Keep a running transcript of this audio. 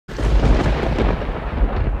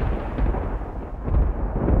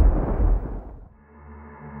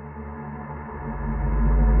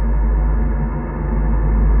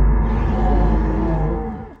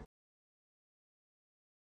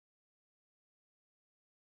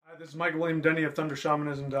Hi, this is Michael William Denny of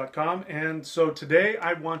ThunderShamanism.com, and so today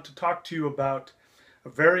I want to talk to you about a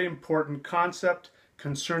very important concept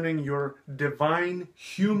concerning your divine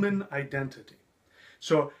human identity.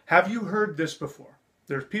 So, have you heard this before?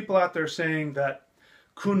 There's people out there saying that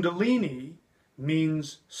Kundalini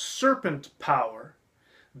means serpent power,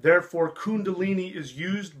 therefore Kundalini is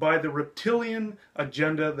used by the reptilian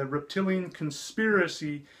agenda, the reptilian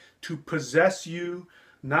conspiracy to possess you,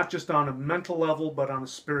 not just on a mental level, but on a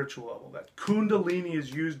spiritual level. That Kundalini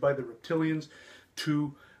is used by the reptilians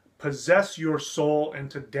to possess your soul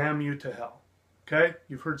and to damn you to hell. Okay?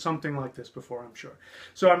 You've heard something like this before, I'm sure.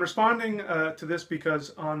 So I'm responding to this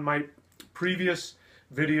because on my previous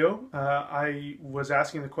video, I was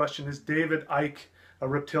asking the question, is David Icke a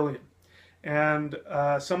reptilian? And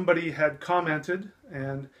somebody had commented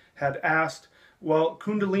and had asked, well,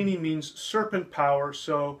 Kundalini means serpent power,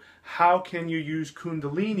 so how can you use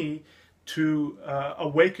Kundalini to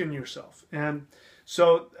awaken yourself? And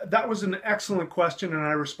so that was an excellent question, and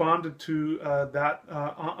I responded to that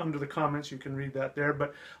under the comments. You can read that there,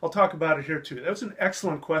 but I'll talk about it here too. That was an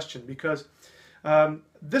excellent question because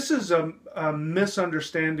this is a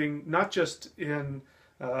misunderstanding, not just in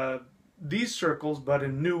these circles, but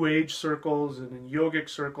in New Age circles and in yogic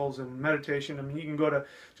circles and meditation. I mean, you can go to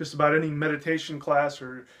just about any meditation class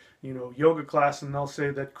or yoga class, and they'll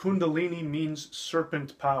say that Kundalini means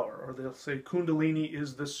serpent power, or they'll say Kundalini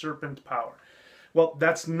is the serpent power. Well,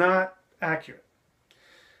 that's not accurate.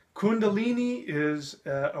 Kundalini is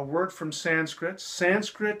a word from Sanskrit.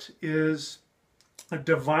 Sanskrit is a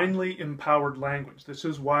divinely empowered language. This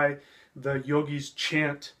is why the yogis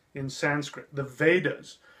chant in Sanskrit. The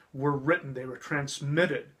Vedas were written, they were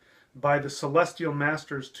transmitted by the celestial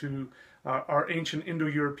masters to our ancient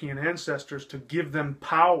Indo-European ancestors to give them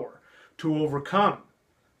power to overcome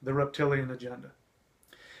the reptilian agenda.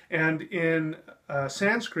 And in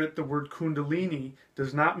Sanskrit, the word Kundalini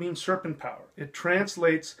does not mean serpent power. It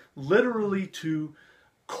translates literally to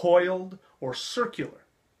coiled or circular.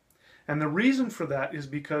 And the reason for that is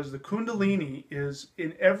because the Kundalini is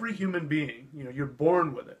in every human being. You're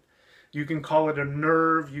born with it. You can call it a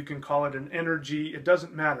nerve, you can call it an energy, it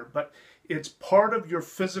doesn't matter, but it's part of your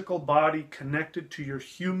physical body connected to your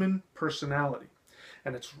human personality.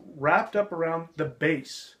 And it's wrapped up around the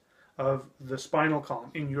base of the spinal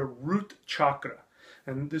column, in your root chakra.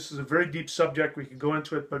 And this is a very deep subject, we could go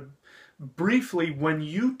into it, but briefly, when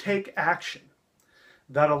you take action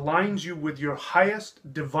that aligns you with your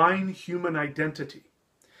highest divine human identity,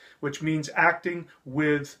 which means acting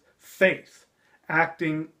with faith,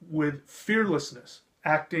 acting with fearlessness,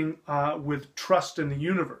 acting with trust in the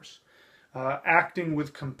universe, acting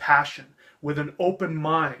with compassion, with an open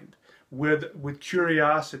mind, with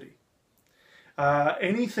curiosity.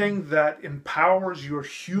 Anything that empowers your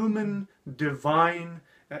human, divine,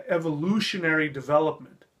 evolutionary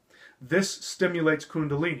development, this stimulates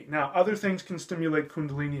Kundalini. Now, other things can stimulate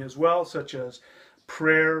Kundalini as well, such as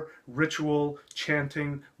prayer, ritual,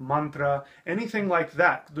 chanting, mantra, anything like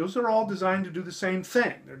that. Those are all designed to do the same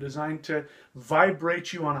thing. They're designed to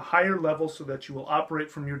vibrate you on a higher level so that you will operate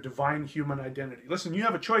from your divine human identity. Listen, you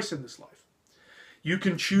have a choice in this life. You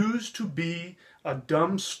can choose to be a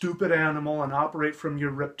dumb, stupid animal and operate from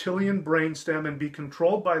your reptilian brainstem and be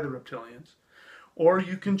controlled by the reptilians, or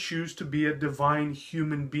you can choose to be a divine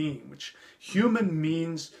human being, which human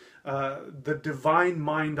means the divine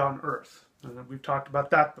mind on earth. And we've talked about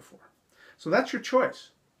that before. So that's your choice.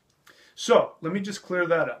 So let me just clear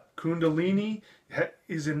that up. Kundalini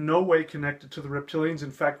is in no way connected to the reptilians. In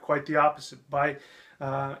fact, quite the opposite. By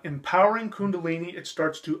empowering Kundalini, it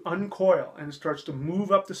starts to uncoil and it starts to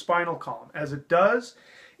move up the spinal column. As it does,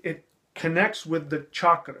 it connects with the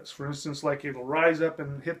chakras. For instance, like it'll rise up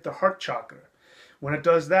and hit the heart chakra. When it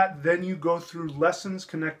does that, then you go through lessons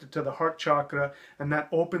connected to the heart chakra, and that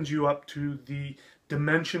opens you up to the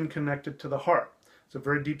dimension connected to the heart. It's a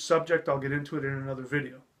very deep subject. I'll get into it in another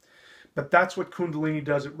video. But that's what Kundalini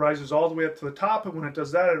does. It rises all the way up to the top, and when it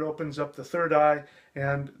does that, it opens up the third eye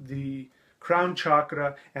and the crown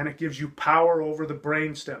chakra, and it gives you power over the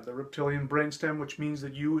brainstem, the reptilian brainstem, which means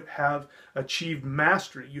that you have achieved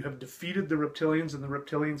mastery. You have defeated the reptilians, and the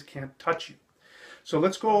reptilians can't touch you. So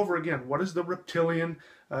let's go over again. What is the reptilian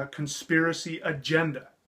conspiracy agenda?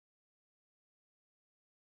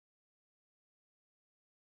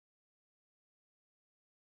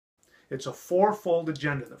 It's a fourfold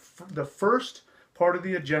agenda. The first part of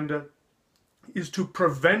the agenda is to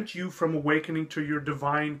prevent you from awakening to your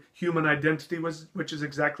divine human identity, which is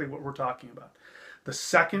exactly what we're talking about. The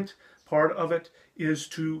second part of it is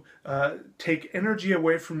to take energy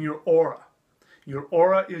away from your aura. Your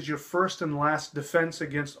aura is your first and last defense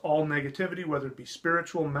against all negativity, whether it be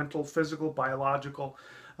spiritual, mental, physical, biological,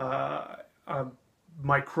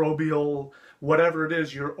 microbial, whatever it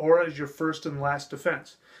is. Your aura is your first and last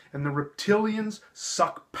defense. And the reptilians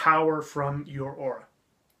suck power from your aura.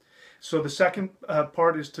 So the second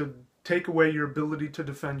part is to take away your ability to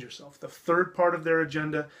defend yourself. The third part of their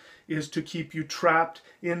agenda is to keep you trapped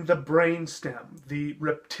in the brainstem, the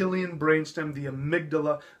reptilian brainstem, the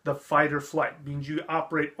amygdala, the fight or flight. Means you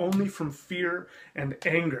operate only from fear and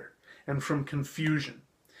anger and from confusion.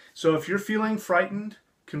 So if you're feeling frightened,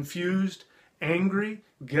 confused, angry,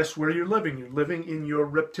 guess where you're living? You're living in your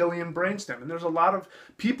reptilian brainstem. And there's a lot of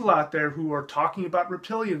people out there who are talking about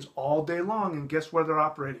reptilians all day long, and guess where they're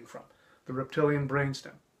operating from? The reptilian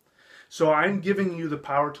brainstem. So I'm giving you the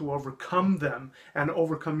power to overcome them and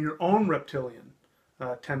overcome your own reptilian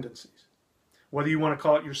tendencies. Whether you want to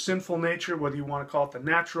call it your sinful nature, whether you want to call it the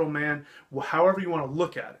natural man, however you want to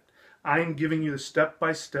look at it, I'm giving you the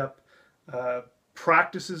step-by-step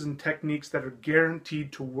practices and techniques that are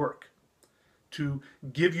guaranteed to work, to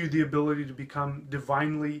give you the ability to become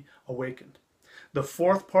divinely awakened. The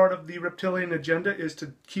fourth part of the reptilian agenda is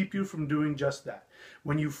to keep you from doing just that.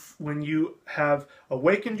 When you have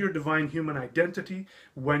awakened your divine human identity,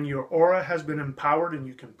 when your aura has been empowered and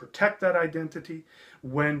you can protect that identity,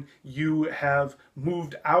 when you have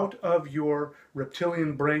moved out of your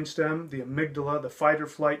reptilian brainstem, the amygdala, the fight or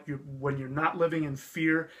flight, when you're not living in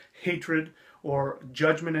fear, hatred, or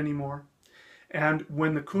judgment anymore, and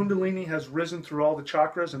when the Kundalini has risen through all the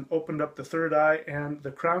chakras and opened up the third eye and the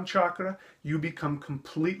crown chakra, you become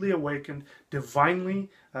completely awakened, divinely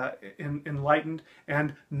enlightened,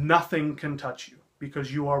 and nothing can touch you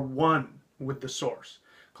because you are one with the source.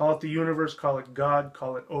 Call it the universe, call it God,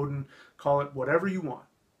 call it Odin, call it whatever you want.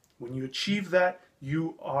 When you achieve that,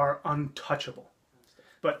 you are untouchable.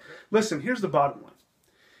 But listen, here's the bottom line.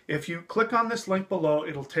 If you click on this link below,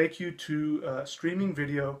 it'll take you to a streaming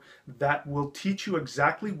video that will teach you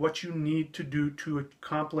exactly what you need to do to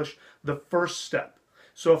accomplish the first step.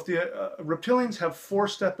 So if the reptilians have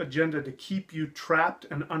four-step agenda to keep you trapped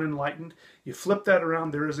and unenlightened, you flip that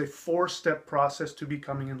around, there is a four-step process to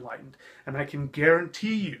becoming enlightened. And I can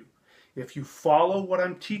guarantee you, if you follow what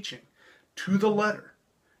I'm teaching to the letter,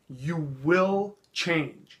 you will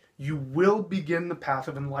change. You will begin the path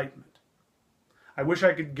of enlightenment. I wish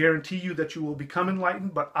I could guarantee you that you will become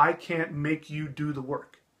enlightened, but I can't make you do the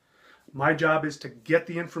work. My job is to get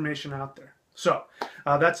the information out there. So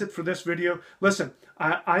that's it for this video. Listen,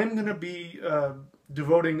 I'm going to be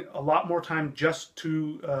devoting a lot more time just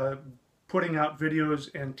to putting out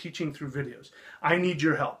videos and teaching through videos. I need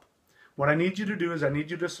your help. What I need you to do is I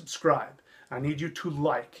need you to subscribe. I need you to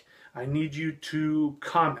like. I need you to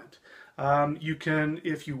comment. You can,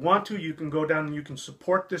 if you want to, you can go down and you can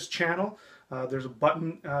support this channel. There's a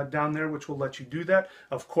button down there which will let you do that.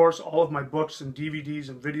 Of course, all of my books and DVDs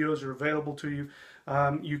and videos are available to you.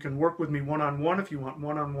 You can work with me one-on-one if you want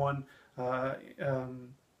one-on-one.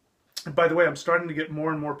 And by the way, I'm starting to get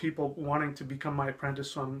more and more people wanting to become my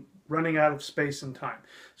apprentice, so I'm running out of space and time.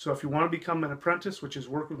 So if you want to become an apprentice, which is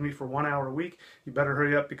work with me for 1 hour a week, you better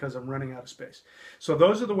hurry up because I'm running out of space. So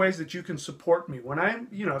those are the ways that you can support me. When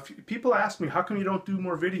if people ask me, how come you don't do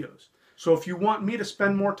more videos? So if you want me to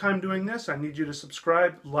spend more time doing this, I need you to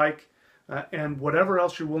subscribe, like, and whatever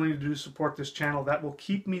else you're willing to do to support this channel. That will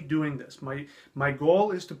keep me doing this. My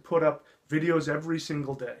goal is to put up videos every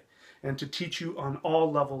single day and to teach you on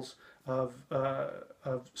all levels of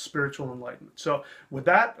spiritual enlightenment. So with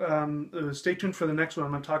that, stay tuned for the next one.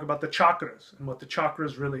 I'm going to talk about the chakras and what the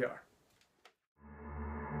chakras really are.